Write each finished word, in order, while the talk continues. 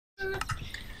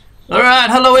Alright,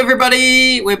 hello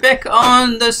everybody! We're back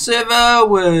on the server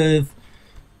with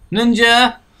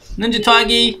Ninja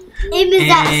Taigi,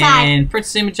 and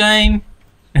Princess Emma Jane.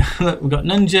 Look, we've got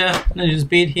Ninja's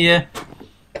bed here.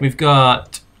 We've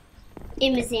got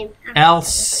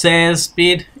Elsa's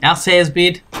bed.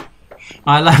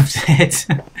 I love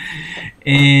that.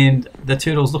 And the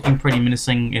turtle's looking pretty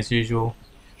menacing as usual.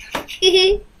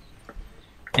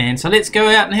 And so let's go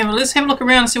out and have a look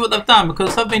around and see what they've done,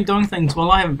 because they've been doing things while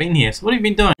I haven't been here. So what have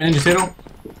you been doing, Ninja Turtle?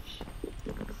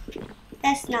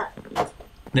 That's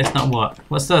not what?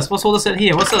 What's this? What's all this out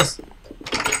here? What's this?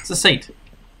 It's a seat.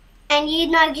 And you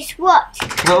know just what?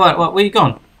 What? Where you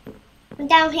gone? I'm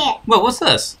down here. Well, what's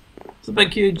this? It's a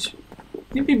big, huge...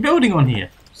 You've been building on here.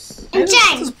 And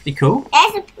This is pretty cool.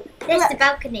 That's the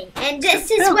balcony. And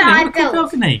this is what I built.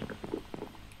 Balcony.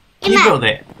 You built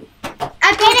that?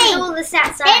 I built all this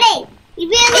outside. Daddy, you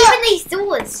even these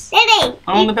doors. Daddy.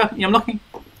 I'm on the balcony. I'm looking.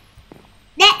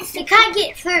 You can't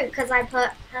get through because I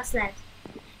put house slabs.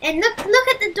 And look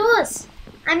at the doors.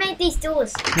 I made these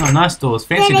doors. Oh, nice doors.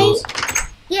 Fancy doors.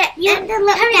 Yeah, you have to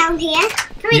look down here.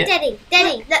 Come here, Daddy.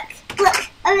 Daddy, look. Look,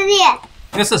 over there.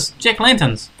 What's this?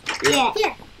 Jack-o'-lanterns? Yeah.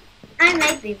 Yeah. I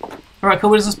made them. Alright, cool.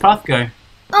 Where does this path go?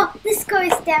 Oh, this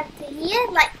goes down to here,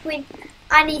 like when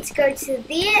I need to go to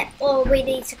there, or we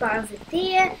need to go over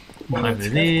there. Over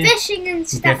there. Fishing and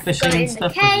stuff. Go in the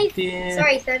cave.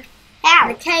 Sorry, Thud. In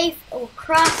the cave, or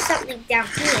craft something down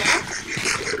here.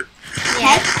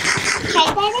 Yeah. Okay,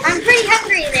 Daddy. I'm pretty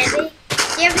hungry, Daddy.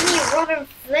 Do you have any rotten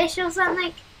flesh or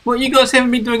something? Well, you guys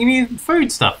haven't been doing any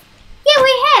food stuff. Yeah,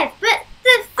 we have, but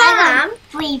the farm,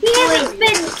 we haven't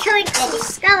been killing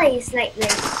skellies lately.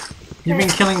 You've been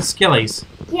killing skellies?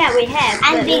 Yeah, we have.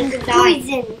 And being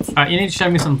poisoned. Alright, you need to show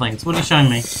me some things. What are you showing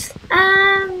me?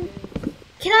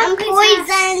 Can I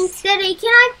poisoned. Daddy, can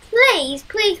I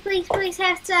please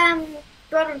have some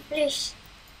rotten flesh?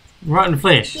 Rotten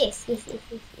flesh? Yes. I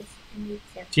need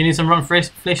some. Do you need some rotten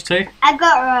flesh too? I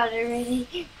got rotten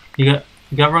already. You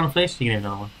got rotten flesh? You can have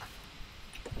another one.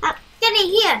 Daddy,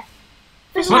 here.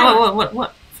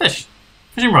 What? Fish?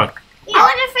 Fishing rod? Yeah. I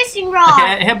want a fishing rod.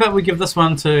 Okay, how about we give this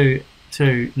one to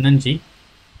Ninja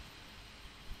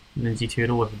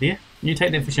Turtle over there. You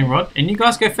take that fishing rod and you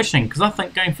guys go fishing, because I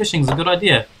think going fishing is a good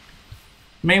idea.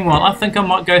 Meanwhile, I think I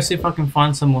might go see if I can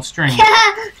find some more string.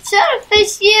 Trying to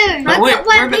fish you. I got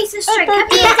one piece of string. Come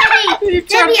here, Daddy.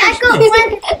 Daddy, I got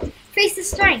one piece of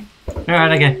string.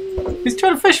 Alright, okay. He's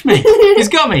trying to fish me. He's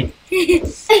got me.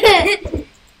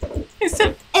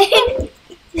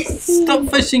 Stop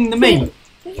fishing the me.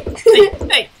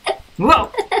 Hey.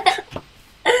 Whoa.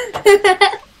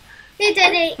 Here,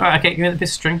 Daddy. Alright, okay, give me the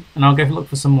piece of string and I'll go look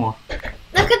for some more.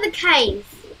 Look at the cave.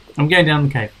 I'm going down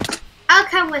the cave. I'll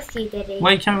come with you, Daddy.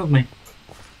 Why are you coming with me?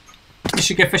 You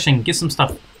should go fishing, get some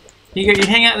stuff. You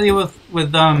hang out there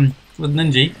with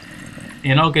Ninja,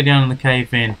 and I'll go down in the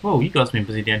cave and... Whoa, you guys have been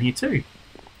busy down here too.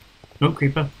 Oh,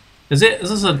 creeper. Is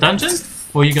this a dungeon?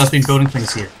 Or you guys been building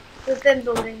things here? We've been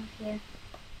building here.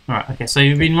 Alright, okay, so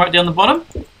you've been right down the bottom?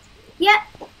 Yep.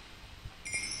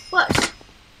 What?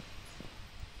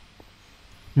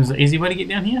 Is there an easy way to get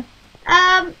down here?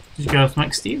 Did you guys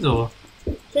make stairs or...?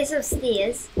 There's some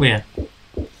stairs. Where?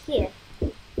 Here.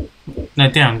 No,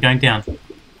 going down.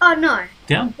 Oh no.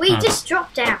 Down? We just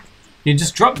dropped down. You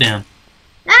just dropped down?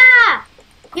 Ah!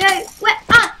 Yo, where?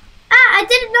 I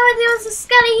didn't know there was a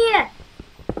skelly here.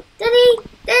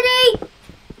 Daddy!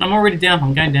 I'm already down,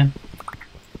 I'm going down.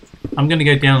 I'm gonna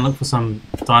go down and look for some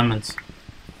diamonds.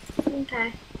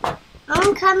 Okay.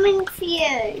 I'm coming for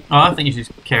you. Oh, I think you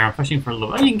should carry on fishing for a little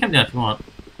while. Oh, you can come down if you want.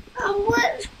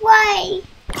 Which way?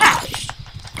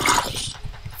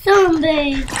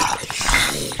 Zombies.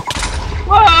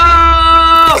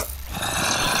 Whoa!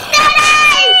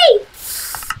 Daddy!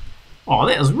 Oh,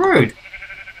 that was rude.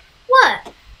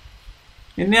 What?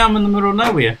 And now I'm in the middle of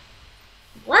nowhere.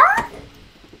 What?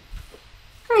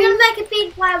 You make a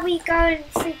bed while we go and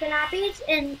sleep in our bed,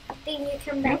 and then you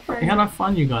come back home. How do I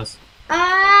find you guys?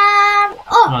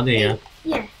 Oh, there you are.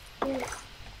 Yeah.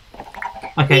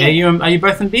 Okay, yeah. Are you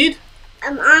both in bed?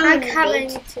 I'm coming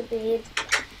to bed.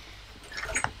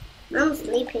 I'm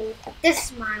sleeping.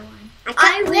 This is my one.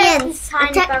 I have this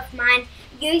tiny above mine.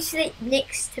 You sleep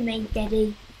next to me,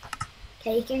 Daddy.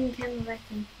 Okay, you can come back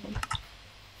in here.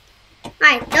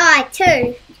 I died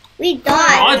too. We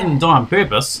died. Oh, I didn't die on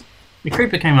purpose. The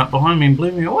creeper came up behind me and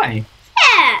blew me away.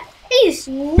 Yeah, he's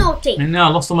naughty. And now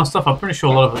I lost all my stuff. I'm pretty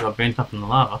sure a lot of it got burnt up in the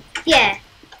lava. Yeah,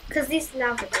 because this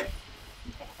lava did.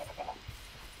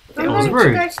 That was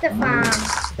rude. Go to the farm.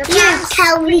 The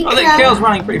farm. Oh, that cow's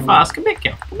running pretty fast. Come back,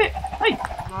 cow. Come back. Hey.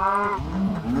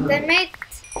 They made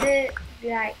the,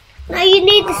 like, No, you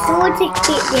need the sword to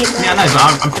keep them. Yeah, I know,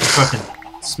 but I'm pretty sure I can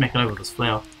smack it over with this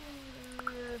flower.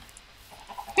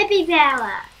 Happy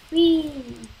flower. Whee.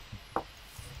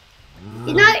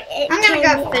 You know, I'm gonna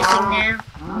go fishing now.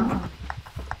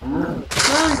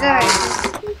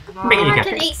 I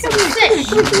can eat some fish.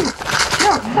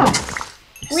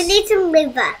 We need some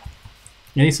liver.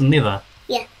 You need some leather?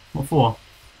 Yeah. What for?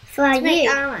 For you. Make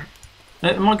armor.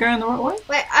 Am I going the right way?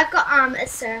 Wait, I've got armor,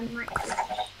 so I might.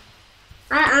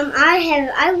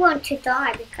 I want to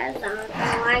die because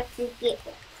I like to get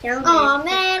down. Oh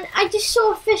man, I just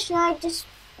saw a fish and I just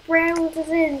rounded it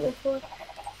in before.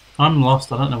 I'm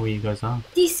lost. I don't know where you guys are.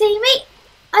 Do you see me?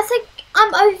 I think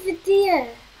I'm over there.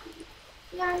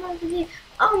 Yeah, I'm over there.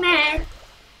 Oh man.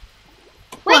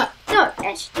 Wait, what? No,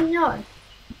 actually no.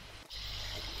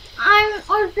 I'm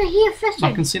over here fishing.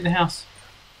 I can see the house.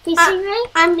 Do you see me?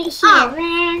 I'm here. Oh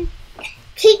man.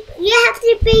 You have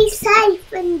to be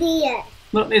safe in there.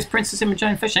 Look, there's Princess Emma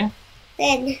Jane fishing.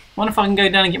 Then. I wonder if I can go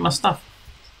down and get my stuff.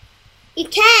 You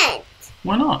can't.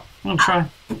 Why not? I'm gonna try.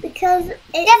 Because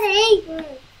it's... Daddy!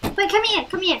 Wait, come here.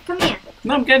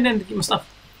 No, I'm going down to get my stuff.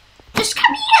 Just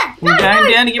come here! I'm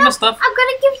going down to get my stuff. I'm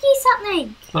gonna give you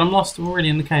something. But I'm lost already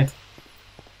in the cave.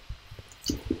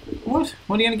 What?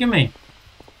 What are you gonna give me?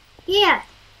 Yeah.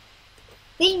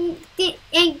 Then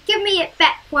give me it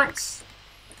back once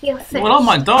you're finished. Well, I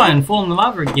might die and fall in the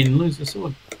lava again and lose the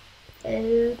sword. But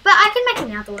I can make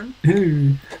another one.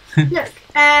 Ooh. Look,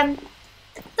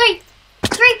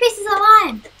 three pieces of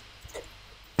iron.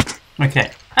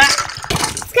 Okay.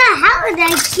 Scully, how would I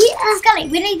get Scully?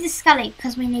 We need the Scully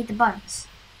because we need the bones.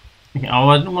 Okay. Oh,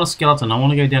 I don't want a skeleton. I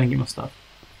want to go down and get my stuff.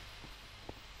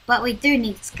 But we do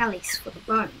need Scullys for the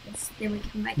bones. Then we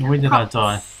can make. Where did I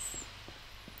die?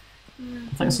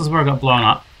 I think this is where I got blown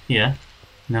up. Here.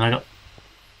 And then I got.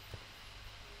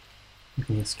 I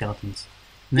can hear skeletons.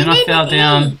 And then I fell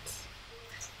down.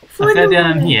 I fell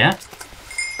down in here.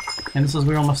 And this is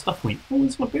where all my stuff went. Oh,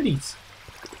 there's my birdies.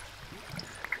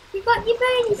 You got your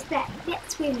birdies back.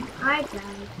 That's when I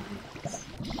died.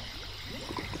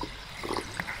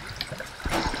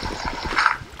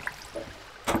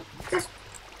 Just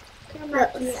come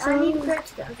back here. I need to go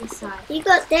to the other side. You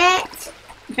got that?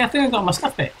 Okay, I think I got my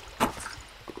stuff back.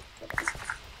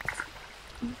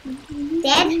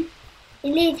 Dad, you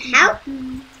need help?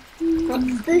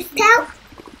 Like boost help?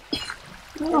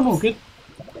 Oh, I'm all good.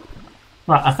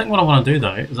 Right, I think what I want to do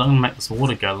though is I'm going to make this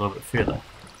water go a little bit further.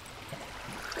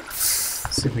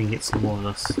 See if we can get some more of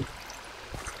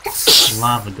this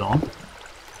lava gone.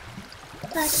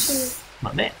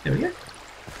 Like that, there we go.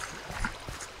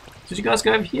 Did you guys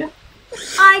go over here?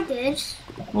 I did.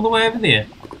 All the way over there?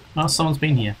 Oh, someone's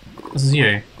been here. This is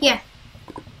you? Yeah.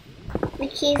 Be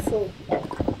careful.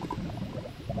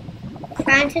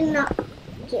 Trying to not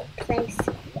get close.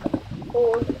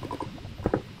 Or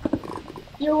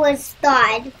you was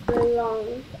died for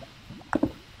long.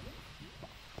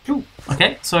 Ooh,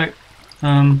 okay, so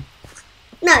No.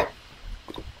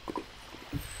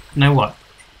 know what?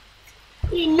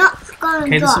 You're not gonna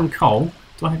okay, there's some coal.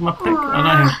 Do I have my pick? I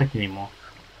don't have a pick anymore.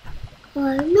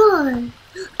 Oh no.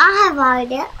 I have an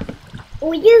idea.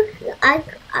 Or you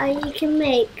can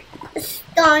make a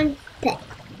stone pick.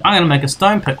 I'm gonna make a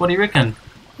stone pick, what do you reckon?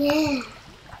 Yeah.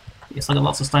 Yes, I got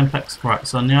lots of stone picks. Right,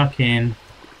 so now I can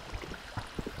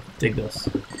dig this.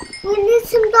 We need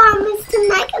some diamonds to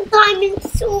make a diamond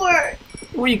sword.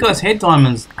 Well, you guys had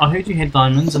diamonds. I heard you had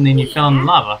diamonds and then you fell in the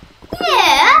lava.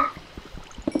 Yeah.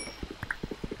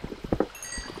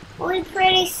 We're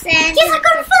pretty sad. Yes, I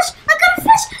got a fish! I got a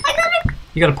fish! I got it!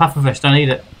 You got a pufferfish, don't eat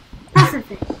it.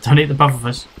 Pufferfish? Don't eat the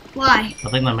pufferfish. Why? I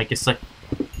think they make you sick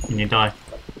and you die.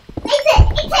 Eat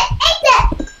it! Eat it! Eat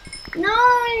it! No!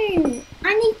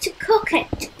 I need to cook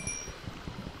it.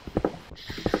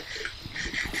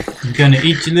 You're gonna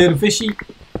eat your little fishy?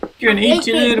 You're gonna eat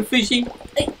your little fishy?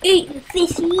 Eat the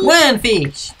fishy. One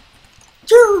fish.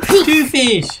 Two fish. Two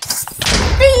fish.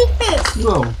 Three fish.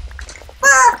 Whoa.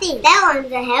 4 fish. That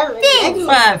one's a heaven. Fish.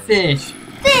 5 fish.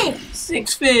 Fish.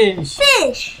 6 fish.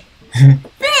 Fish.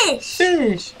 Fish.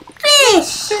 Fish.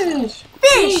 Fish. Fish.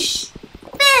 Fish.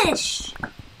 Fish.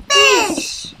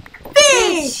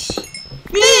 Fish.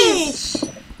 Fish.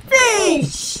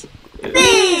 Fish.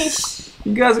 Fish.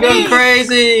 You guys are going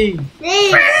crazy.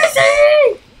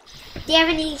 Crazy. Do you have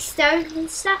any stones and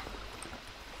stuff?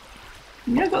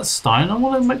 Yeah, I got stone. I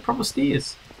want to make proper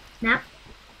stairs. No.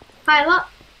 Pile up.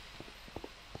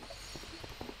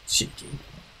 Cheeky.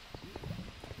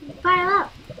 Pile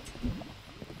up.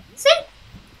 See?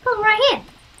 Look right here.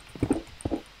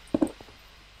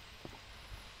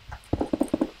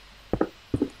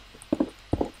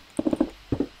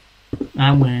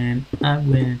 I win. I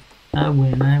win. I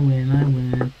win, I win, I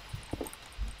win.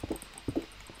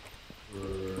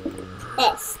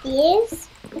 That's this.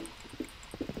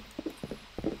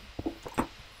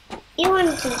 You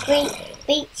want to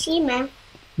beat Shima.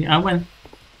 Yeah, I win.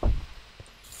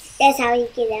 That's how you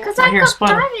get out. Because I got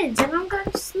diamonds and I'm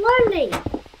going slowly.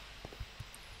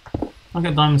 I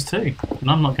got diamonds too, and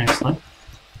I'm not going slow.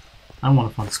 I want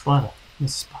to find a spider.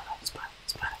 There's a spider, spider,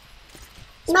 spider.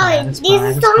 No, there's a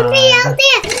zombie out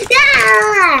there.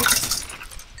 Ah!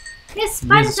 There's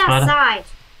spiders outside.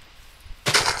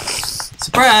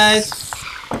 Surprise!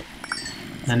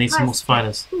 I need some more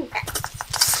spiders. Ooh.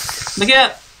 Look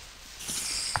out!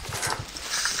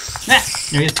 Ah,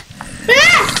 there he is.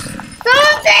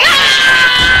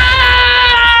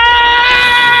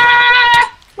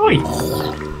 Oi!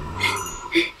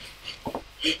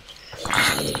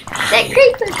 That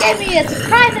creeper gave me a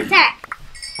surprise attack.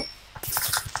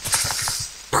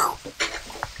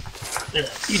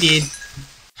 You did.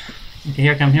 Okay,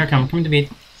 here I come, here I come. Come to bed.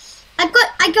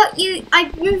 I got you. I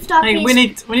moved up. Hey, we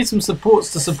need some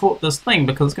supports to support this thing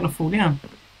because it's gonna fall down.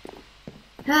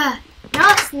 No,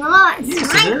 it's not. It's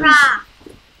Yes, Minecraft.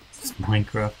 It's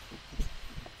Minecraft.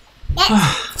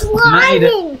 It's Made it.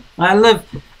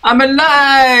 sliding. I'm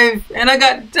alive, and I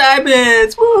got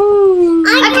diamonds. Woo! I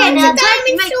got now a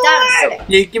diamond sword.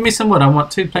 Yeah, give me some wood. I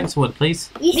want 2 planks of wood, please.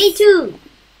 Me too.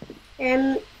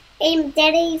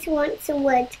 Daddy's wants some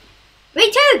wood.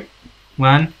 Me too.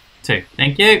 1, 2.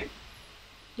 Thank you.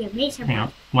 Give me some. Hang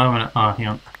on. Why do I want to? Oh, hang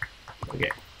on.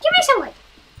 Okay. Give me some wood.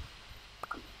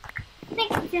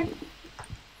 Thank you.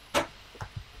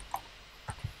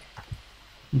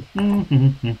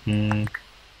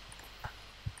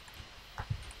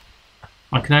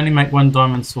 I can only make 1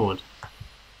 diamond sword.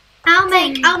 I'll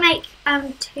make 2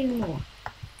 more.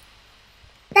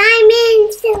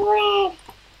 Diamond sword.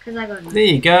 Cause I got There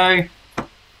you go.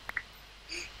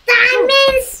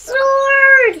 Diamond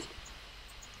sword.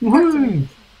 Woohoo!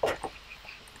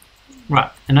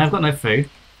 Right, and I've got no food.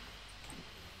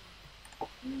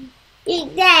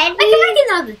 Eat that. I can make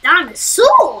another diamond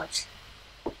sword.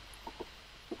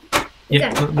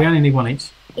 Yep, Okay. we only need 1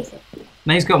 each. Is it?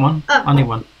 No, he's got 1. Oh. I need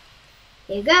 1.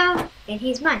 Here you go, and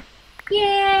here's mine.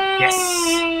 Yay! Yes.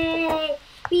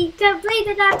 We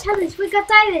completed our challenge. We got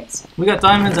diamonds. We got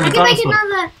diamonds and I a can diamond make sword.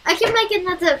 another. I can make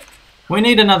another. We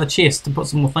need another chest to put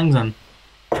some more things in.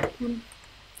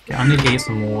 Okay, I need to get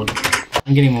some more wood.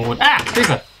 I'm getting more wood. Ah!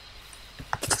 Creeper!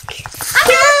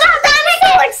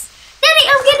 Daddy,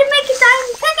 I'm gonna make a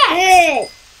diamond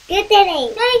pickaxe. Good, Daddy.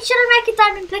 Daddy, should I make a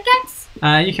diamond pickaxe?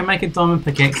 You can make a diamond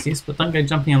pickaxe, yes, but don't go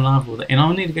jumping in lava with it. And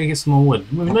I'll need to go get some more wood.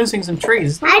 We're losing some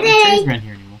trees. There's not many trees around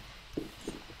here anymore.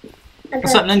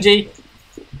 What's up, Ninja?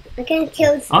 I'm gonna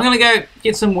kill. I'm gonna go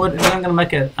get some wood, and then I'm gonna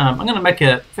make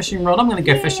a fishing rod. I'm gonna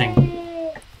go fishing.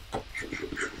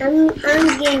 I'm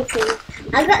going to.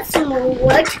 I got some more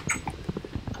wood.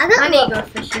 I need to got go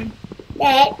fishing.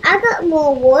 Dad, I got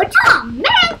more wood. Oh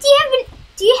man,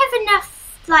 do you have enough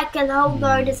like a whole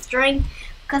load of string?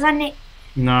 Because I need.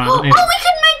 No. Oh, we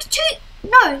can make 2.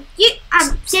 No,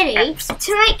 Daddy,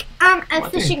 to make a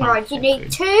fishing rod, you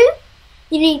need 2.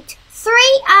 You need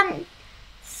 3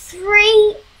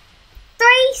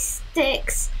 3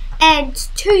 sticks and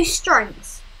 2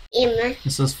 strings. Emma.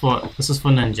 This is for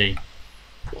Ninja.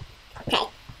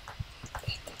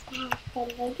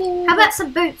 How about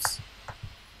some boots?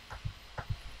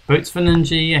 Boots for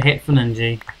Ninja, a hat for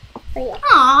Ninja.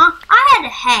 Aw, I had a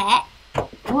hat.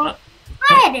 What?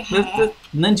 I had a hat.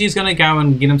 Ninja's gonna go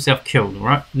and get himself killed,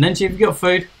 alright? Ninja, have you got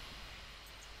food?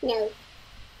 No.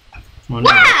 Well,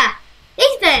 no. Yeah!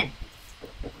 Ethan!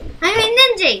 I mean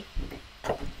Ninja!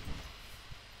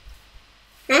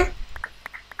 Huh?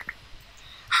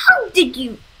 How did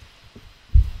you...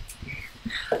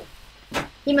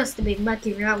 He must have been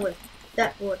mucking around with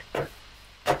that wood.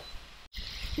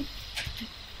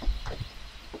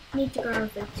 Need to go over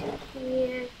to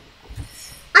here.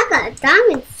 I got a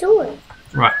diamond sword.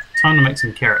 Right, time to make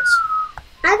some carrots.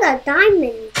 I got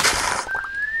diamonds.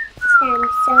 Damn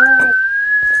sword.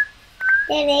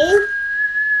 Daddy.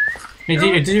 Hey,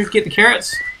 did you get the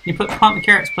carrots? Can you plant the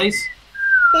carrots, please?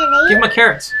 Daddy. Give my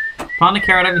carrots. Plant a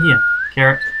carrot over here.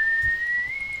 Carrot.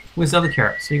 Where's the other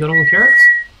carrots? So you got all the carrots?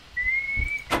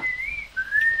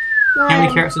 How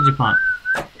many carrots did you plant?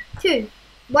 2.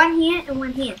 1 here and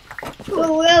 1 here.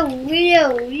 Oh,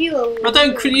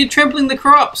 don't! You're trampling the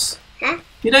crops. Huh?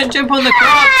 You don't jump on the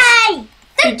crops. Hey!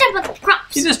 Don't jump on the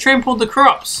crops! You just trampled the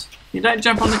crops. You don't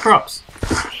jump on the crops.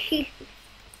 I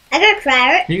got a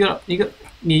carrot. You got. Yeah,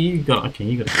 you got. Okay,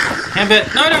 you got. How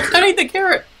about? No, don't eat the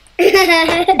carrot.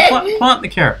 Plant the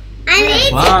carrot. I need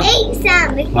Plant. to eat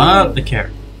some. Plant the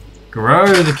carrot. Grow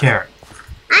the carrot.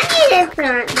 I need to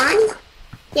plant one.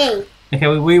 Yay. Okay,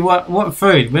 we want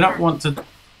food. We don't want to...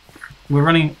 We're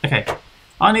running... Okay.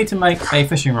 I need to make a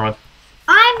fishing rod.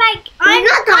 I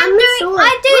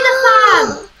do the farm.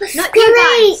 Not you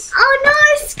guys. Oh no,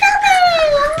 Scully!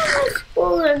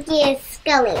 Oh dear,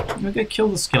 Scully. We're gonna kill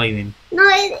the skelly then. No,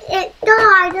 it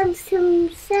died on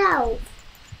himself.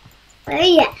 Oh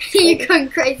yeah. You're going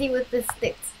crazy with the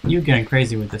sticks. You're going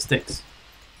crazy with the sticks.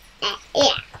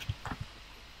 Yeah.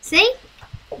 See?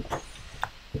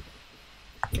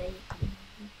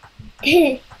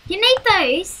 You need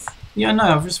those. Yeah, no,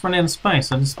 I've just run out of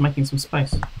space. I'm just making some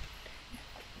space.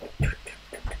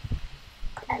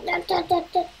 I thought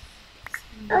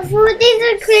there's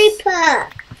a creeper.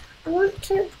 I want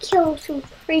to kill some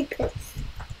creepers.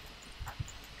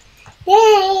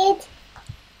 Dad!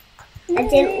 I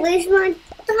didn't lose my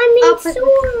diamond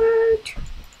sword.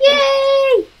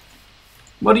 Yay!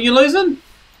 What are you losing?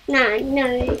 No,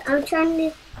 I'm trying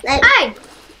to like.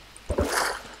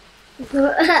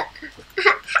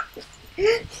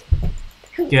 Hey!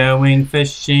 Going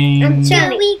fishing. I'm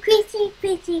trying to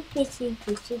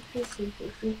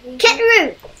cut the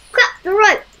rope. Cut the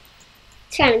rope.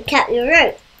 Trying to cut the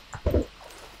rope.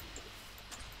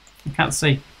 I can't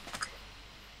see.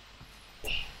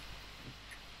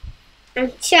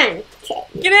 I'm trying to cut.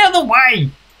 Get out of the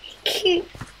way!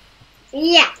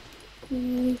 Yeah.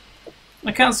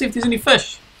 I can't see if there's any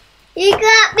fish. You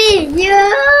got me.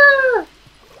 Yeah.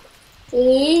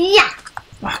 Yeah.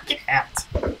 Oh, get out.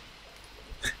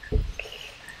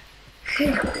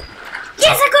 Yes,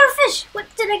 I got a fish. What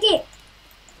did I get?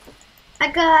 I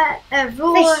got a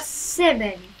raw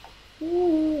salmon.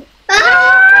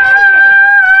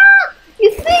 Ah!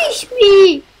 You fished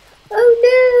me. Oh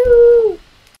no.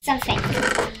 Something.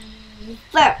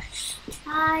 First.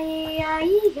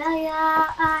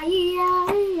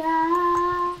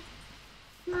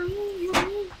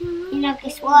 You know,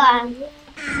 guess what?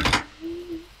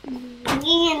 I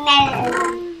need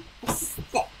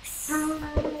sticks. I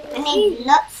need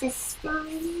lots of sticks.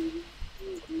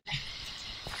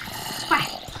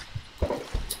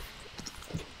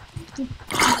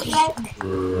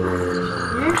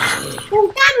 Oh,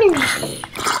 diamonds!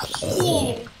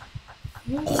 Yeah.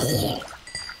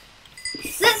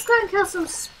 Let's go and kill some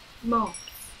mobs.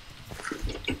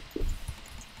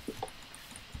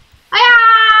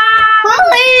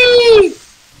 Holy!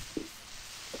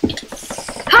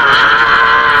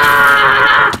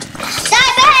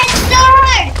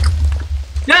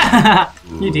 Yeah,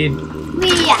 you did.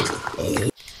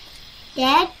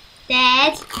 Dad.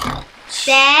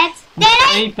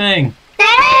 Sleeping.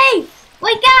 Daddy!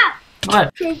 Wake up!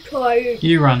 What? I'm tired.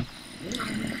 You run.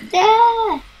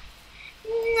 Dad.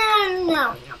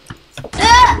 No.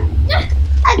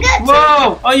 I got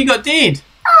Whoa! Oh, you got dead.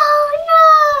 Oh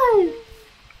no!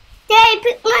 Daddy,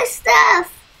 pick my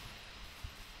stuff.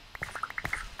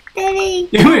 Daddy.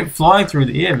 You went flying through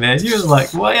the air, man. You was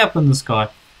like way up in the sky.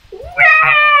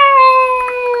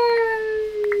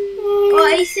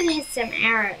 Well, Ethan has some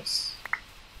arrows.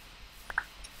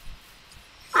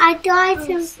 I died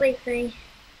from sleeping.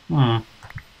 Hmm.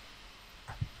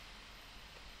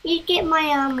 You get my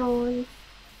arm on.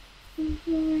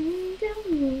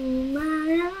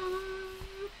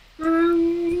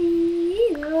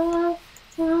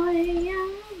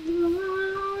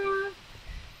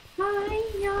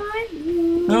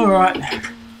 Alright.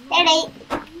 Daddy.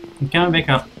 I'm coming back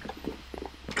up.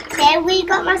 Dad, we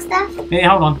got my stuff. Hey,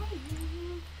 hold on.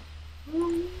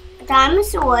 Diamond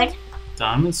sword.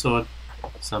 Diamond sword.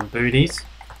 Some booties.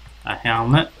 A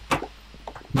helmet.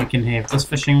 You can have this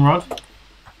fishing rod.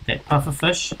 That puffer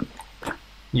fish.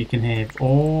 You can have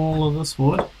all of this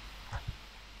wood.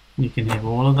 You can have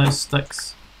all of those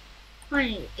sticks. I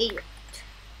need to eat it.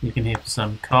 You can have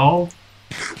some coal.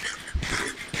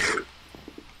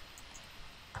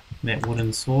 That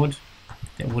wooden sword.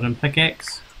 That wooden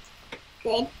pickaxe.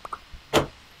 Good.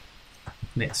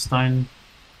 That stone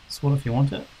sword if you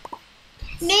want it.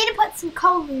 You need to put some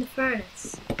coal in the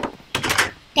furnace.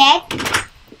 Dad?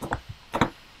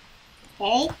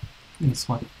 Okay. This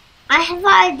one. I have an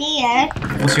idea.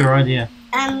 What's your idea?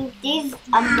 There's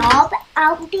a mob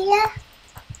out there.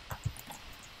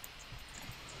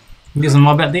 There's a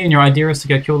mob out there and your idea is to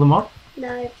go kill the mob?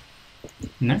 No.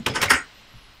 No?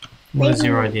 What is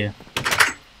your idea?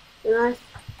 No.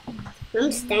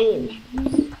 I'm staying.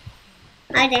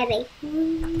 Hi, Daddy.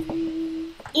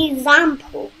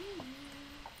 Example.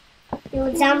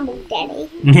 Daddy.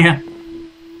 Yeah.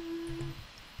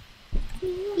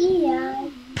 Yeah.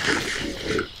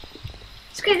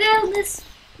 Let's go down this.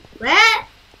 Where?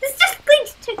 This just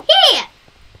leads to here.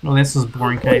 Well, this is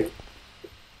boring cave.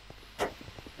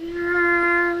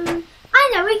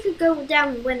 I know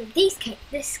found one of these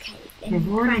this cave, and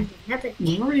We've already, found another cave.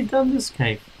 we've already done this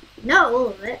cave. Not all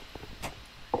of it.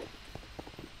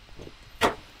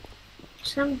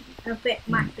 Some of it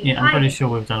might be. Yeah, I'm pretty sure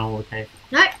we've done all the cave.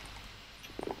 No,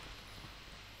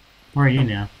 Where are you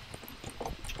now?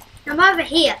 I'm over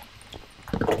here.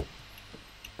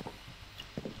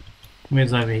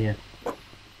 Where's over here?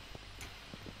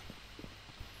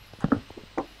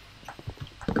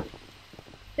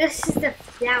 This is the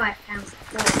flower I found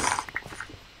before.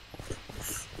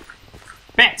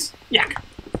 Bats! Yuck!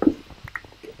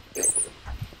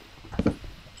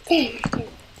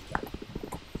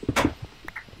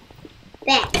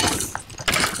 Bats.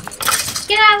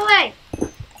 Get out of the way.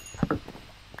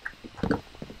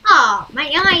 Oh, my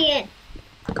iron.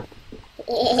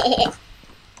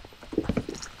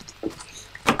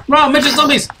 Run, midget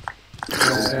zombies!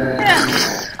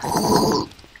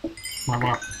 Wow,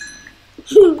 wow.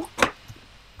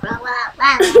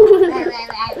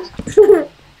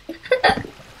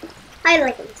 I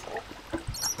like them too.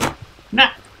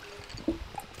 Nah!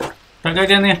 Don't go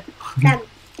down there. Come.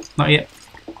 Not yet.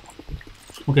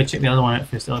 We'll go check the other one out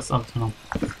first. Let's turn on.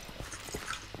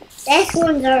 This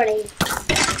one's already.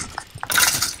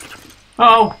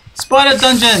 Oh! Spider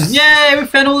dungeon! Yay! We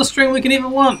found all the string we can ever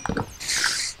want!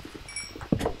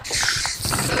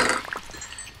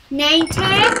 Name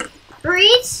tag.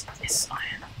 Breeze. Yes,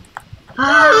 iron. I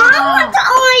want the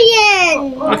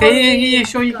iron. Okay, yeah,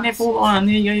 sure, you can have all the iron.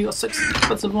 There you go, you got 6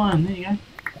 bits of iron. There you go.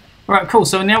 Alright, cool.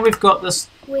 So now we've got this.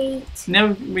 Wait. Now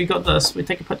we got this. We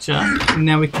take a picture, and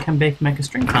now we can come back and make a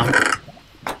string farm.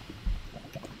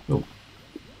 Cool.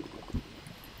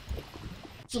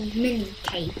 It's a mini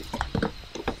cave.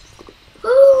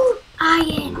 Ooh,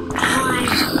 iron.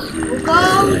 We'll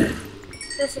go.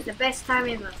 This is the best time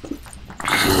ever.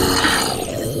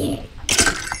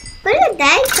 What are they?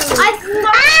 I find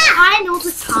iron all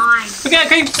the time.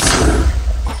 Okay.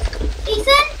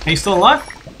 Ethan? Are you still alive?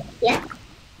 Yeah.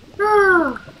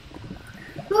 Oh.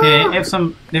 Yeah, have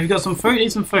some. Have you got some food?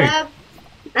 Eat some food. I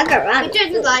got right. We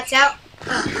turned the lights out.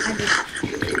 Oh, I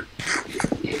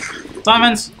did.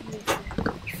 Diamonds.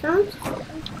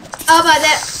 How about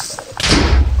that?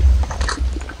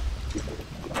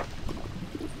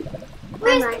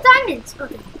 Where's the diamonds?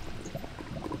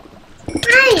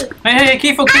 Okay. Hey,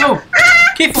 careful.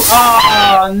 Careful.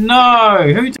 Oh,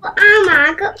 no. Who? Armor,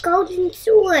 I got golden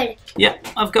sword. Yeah,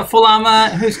 I've got full armor.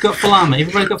 Who's got full armor?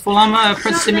 Everybody got full armor?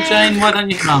 Princess Emma Jane, why don't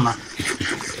you have armor?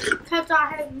 Because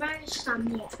I haven't made some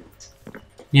yet.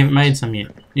 You haven't made some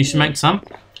yet. You should make some.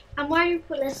 I'm waiting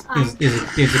for this iron.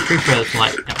 There's a creeper that's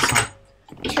like outside.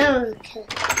 Okay.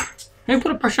 Who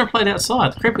put a pressure plate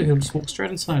outside? The creeper could just walk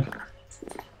straight inside.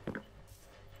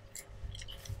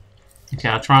 Okay,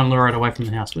 I'll try and lure it away from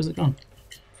the house. Where's it gone?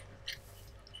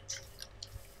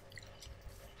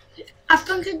 I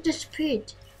think it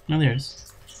disappeared. Oh, there it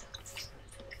is.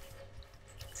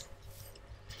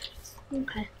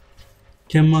 Okay.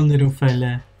 Come on, little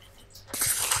fella.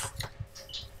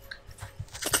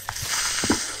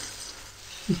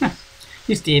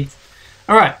 He's dead.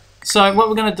 Alright, so what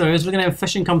we're going to do is we're going to have a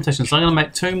fishing competition. So I'm going to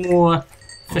make 2 more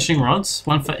fishing rods.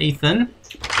 One for Ethan,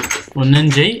 or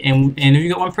Ninji. And have you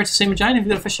got one, Princess Emma Jane? Have you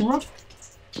got a fishing rod?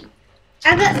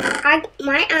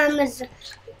 My armor's.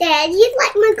 Dad, you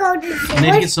like my golden sword? I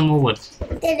need to get some more wood.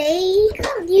 Daddy,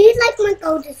 you like my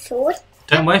golden sword?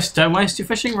 Don't waste your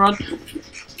fishing rod.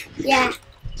 Yeah.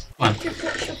 One.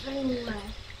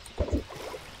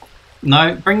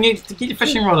 No, get your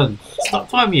fishing rod in. Stop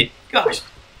time yet. Gosh.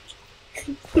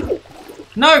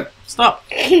 No, stop.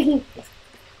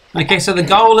 Okay, so the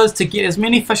goal is to get as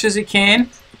many fish as you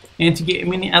can and to get as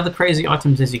many other crazy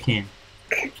items as you can.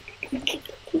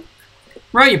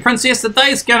 Right, your princess, the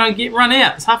day's going to run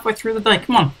out. It's halfway through the day.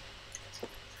 Come on.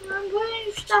 I'm going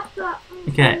to stop that.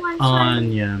 Okay,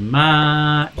 on your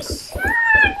marks.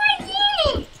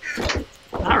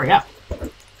 Hurry up.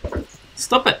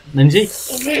 Stop it, Ninji.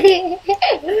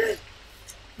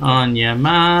 On your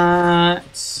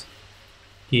marks.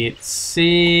 Get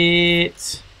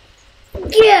set.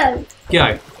 Go.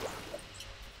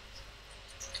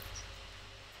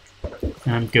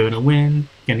 I'm gonna win.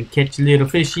 Gonna catch a little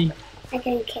fishy. I'm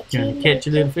going to catch Gonna catch a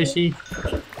little fishy.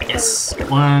 Yes,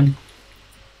 one.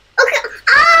 Okay.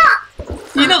 Ah!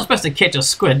 You're not supposed to catch a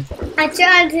squid. I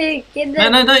tried to get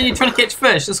them. No, you're trying to catch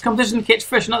fish. This competition to catch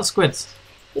fish, not squids.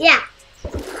 Yeah.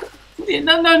 Yeah,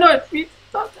 no, not a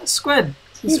squid.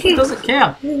 The squid doesn't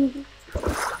count.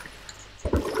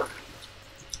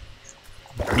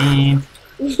 Man.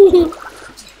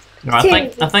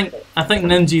 Right, I think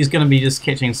Ninji's gonna be just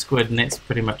catching squid, and that's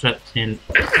pretty much it. And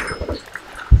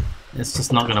it's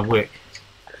just not gonna work.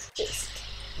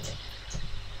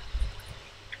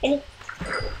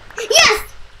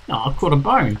 Oh, I caught a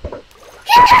bone.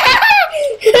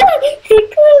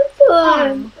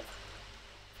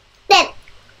 Then,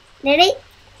 ready?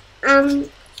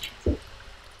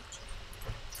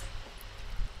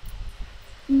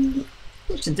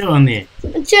 What you doing there?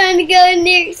 I'm trying to go in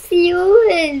there and see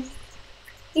yours.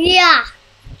 Yeah.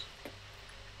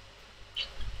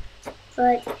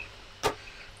 But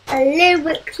a little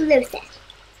bit closer.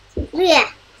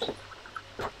 Yeah.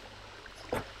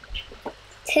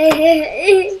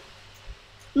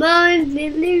 Mine's a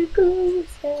little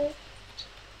closer.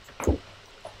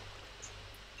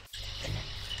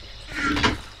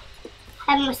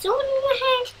 Have my sword in my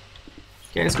hand.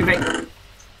 Okay, let's go back.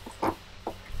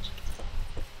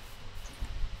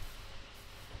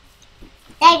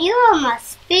 Dad, you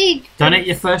almost food. Don't eat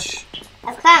your fish.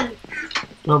 I come.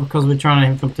 Well, because we're trying to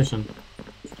have competition.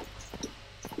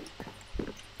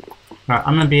 Right,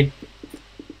 I'm in bed.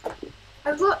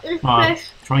 I got this Oh,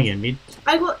 try and get in bed.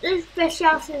 I got this fish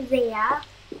out of there,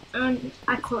 and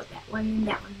I caught that one and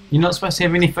that one. You're not supposed to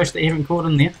have any fish that you haven't caught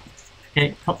in there.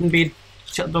 Okay, hop in bed.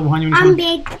 Shut the door behind you. I'm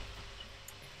big.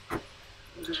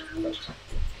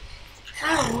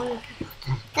 Oh,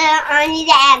 I need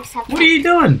to add something. What are you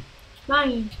doing?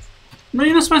 Mine. No,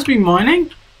 you're not supposed to be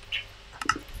mining.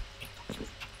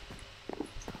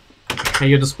 Okay,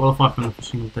 you're disqualified from the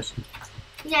fishing competition.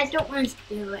 Yeah, I don't want to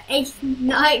do it. It's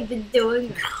not even doing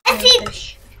it.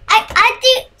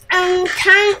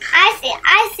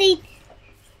 I see.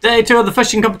 Day 2 of the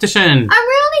fishing competition. I'm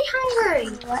really hungry.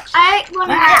 I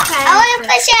want to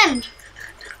fish him.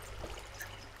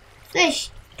 Fish.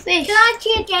 Can I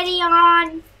cheer Daddy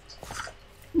on?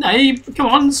 No, come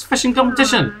on, it's a fishing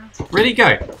competition. Ready,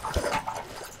 go.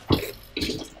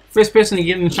 First person to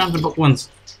get an enchanted book wins.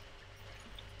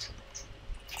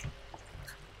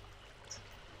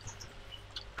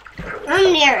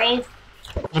 I'm nearing.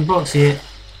 No box yet.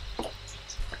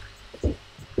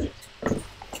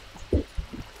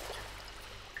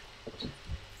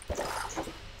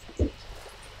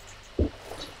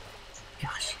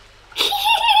 Gosh.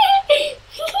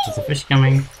 There's a fish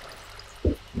coming.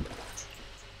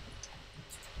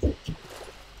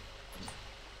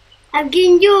 I'm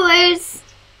getting yours.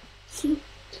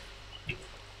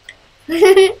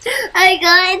 I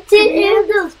got it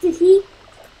too.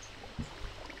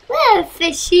 Where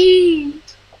fishy?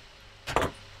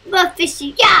 Where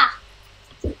fishy? Yeah.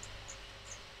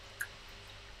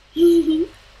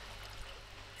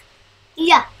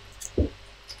 Yeah.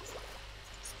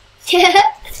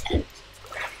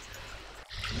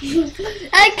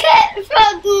 I can't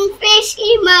fucking fish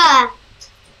anymore.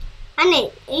 I need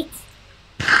to eat.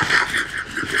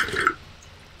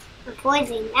 I'm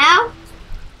poisoning now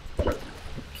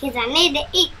because I need to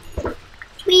eat.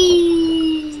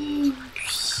 Whee!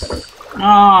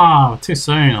 Oh, too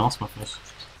soon. I lost my fish.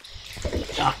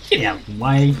 Oh, get out of the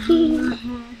way.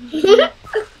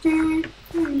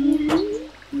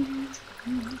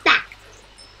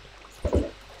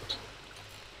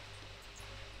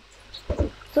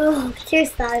 Oh, too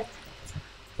slow.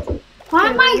 Why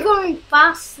am I going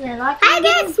faster? Like I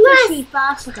get fishy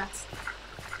faster.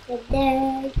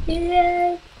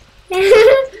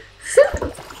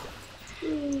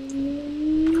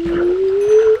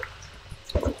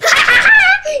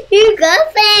 You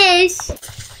got fish.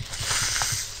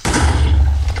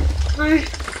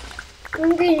 I'm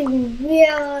getting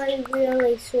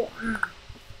really sore.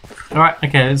 Alright,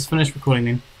 okay, let's finish recording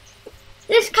then.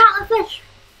 Let's count the fish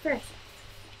first.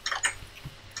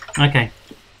 Okay.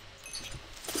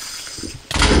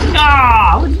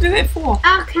 Ah, what did you do that for?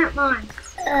 I'll count mine.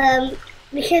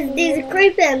 Because there's a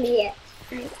creeper in here.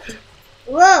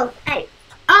 Whoa. Hey.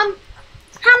 How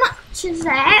much is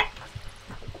that?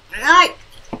 Like.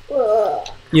 Whoa.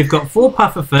 You've got 4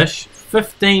 puffer fish,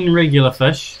 15 regular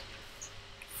fish,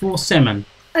 4 salmon.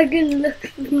 I can look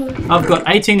at them. I've got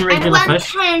 18 regular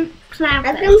fish. I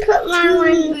can put my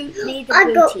one.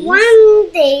 I got one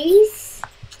of these.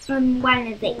 And one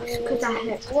of these because I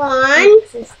had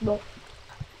one.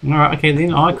 Alright, okay,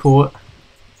 then I caught.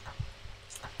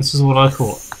 This is what I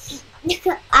caught. Look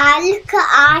at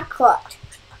I caught.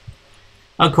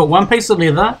 I caught 1 piece of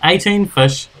leather, 18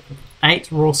 fish, 8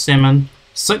 raw salmon,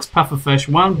 6 puffer fish,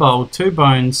 1 bowl, 2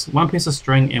 bones, 1 piece of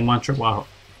string, and 1 tripwire hook.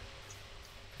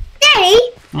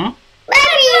 Daddy? Huh? Where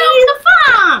are you? The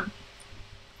farm!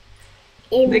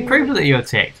 The creeper that you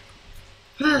attacked.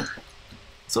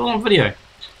 It's all on video.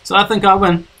 So I think I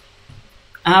win.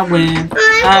 I win.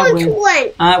 I win.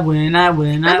 I win. I win. I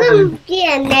win. I'm gonna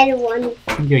get another one.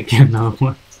 I'm gonna get another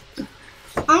one.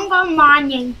 I'm going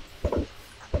mining.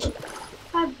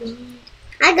 I'm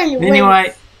gonna win.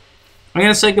 Anyway, I'm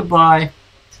gonna say goodbye.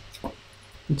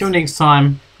 Until next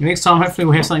time, Next time, hopefully,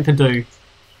 we'll have something to do.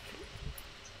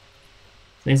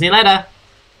 See you later.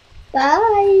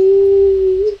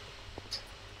 Bye.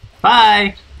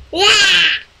 Bye. Yeah.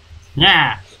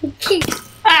 Yeah.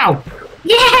 Ow.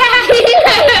 Yeah.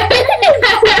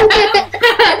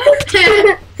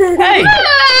 Hey.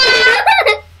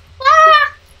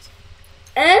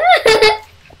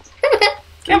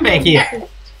 Come back here.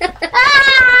 Come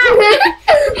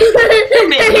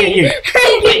back here, you.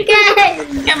 Hey.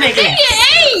 Come back here.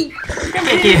 Come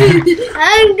back here.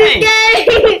 I'm good.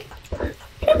 Hey.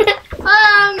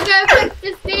 I'm going back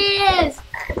the stairs.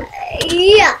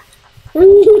 Yeah.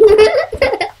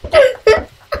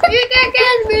 You can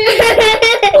get me.